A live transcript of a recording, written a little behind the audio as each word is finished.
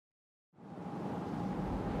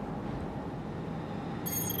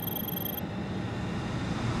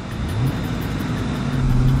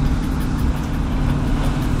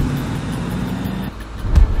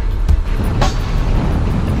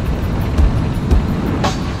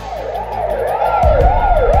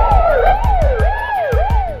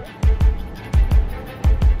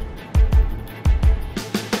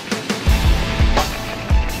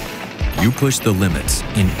push the limits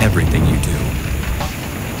in everything you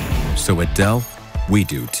do. So at Dell, we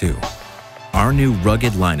do too. Our new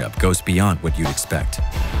rugged lineup goes beyond what you'd expect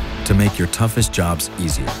to make your toughest jobs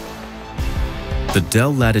easier. The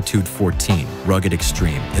Dell Latitude 14 Rugged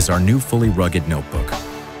Extreme is our new fully rugged notebook,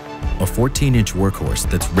 a 14-inch workhorse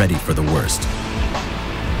that's ready for the worst.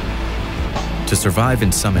 To survive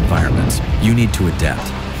in some environments, you need to adapt.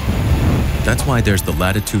 That's why there's the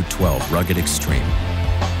Latitude 12 Rugged Extreme,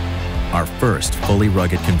 our first fully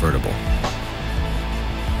rugged convertible.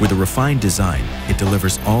 With a refined design, it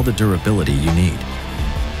delivers all the durability you need.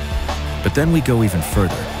 But then we go even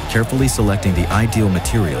further, carefully selecting the ideal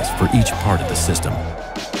materials for each part of the system.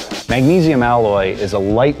 Magnesium alloy is a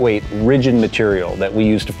lightweight, rigid material that we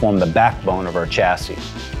use to form the backbone of our chassis.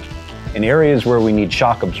 In areas where we need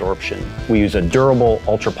shock absorption, we use a durable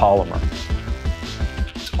ultrapolymer.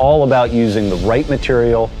 It's all about using the right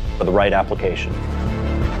material for the right application.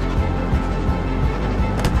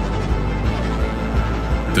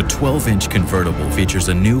 The 12-inch convertible features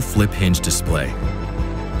a new flip hinge display.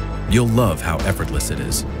 You'll love how effortless it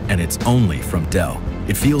is, and it's only from Dell.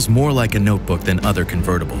 It feels more like a notebook than other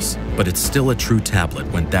convertibles, but it's still a true tablet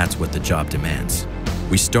when that's what the job demands.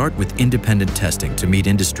 We start with independent testing to meet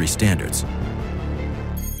industry standards.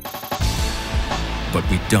 But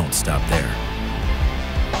we don't stop there.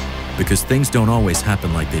 Because things don't always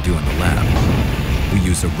happen like they do in the lab. We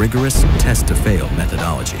use a rigorous test-to-fail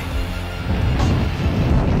methodology.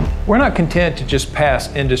 We're not content to just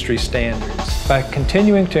pass industry standards. By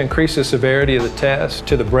continuing to increase the severity of the test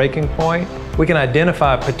to the breaking point, we can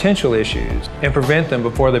identify potential issues and prevent them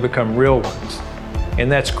before they become real ones. And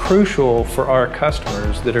that's crucial for our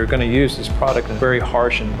customers that are going to use this product in very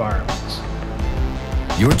harsh environments.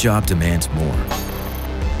 Your job demands more,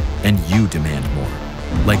 and you demand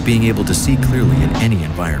more, like being able to see clearly in any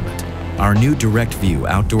environment. Our new Direct View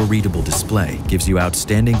outdoor readable display gives you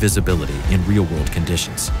outstanding visibility in real-world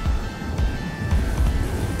conditions.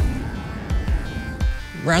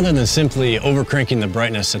 Rather than simply overcranking the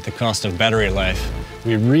brightness at the cost of battery life,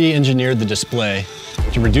 we re-engineered the display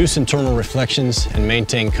to reduce internal reflections and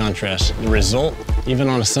maintain contrast. The result, even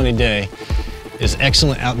on a sunny day, is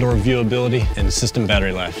excellent outdoor viewability and system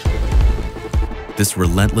battery life. This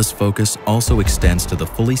relentless focus also extends to the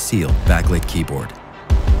fully sealed backlit keyboard.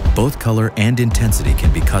 Both color and intensity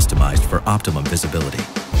can be customized for optimum visibility.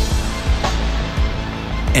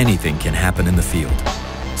 Anything can happen in the field,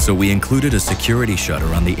 so we included a security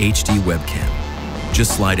shutter on the HD webcam.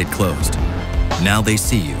 Just slide it closed. Now they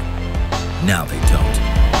see you. Now they don't.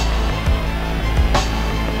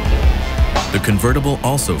 The convertible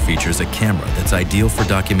also features a camera that's ideal for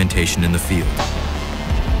documentation in the field.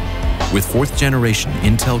 With 4th generation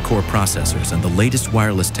Intel Core processors and the latest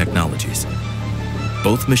wireless technologies,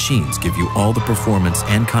 both machines give you all the performance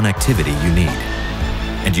and connectivity you need.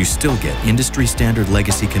 And you still get industry standard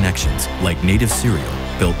legacy connections like native serial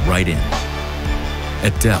built right in.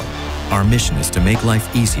 At Dell, our mission is to make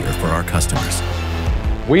life easier for our customers.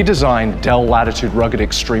 We designed Dell Latitude Rugged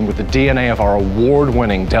Extreme with the DNA of our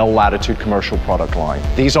award-winning Dell Latitude commercial product line.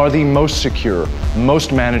 These are the most secure,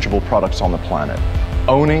 most manageable products on the planet.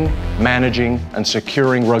 Owning, managing, and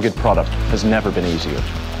securing rugged product has never been easier.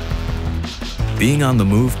 Being on the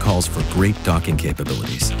move calls for great docking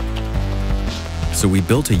capabilities. So we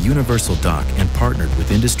built a universal dock and partnered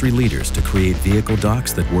with industry leaders to create vehicle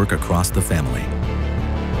docks that work across the family.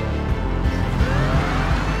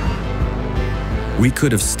 We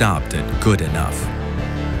could have stopped at good enough,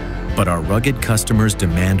 but our rugged customers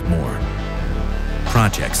demand more.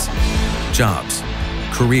 Projects, jobs,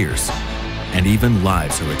 careers, and even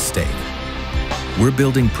lives are at stake. We're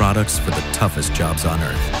building products for the toughest jobs on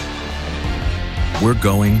Earth. We're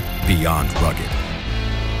going beyond rugged.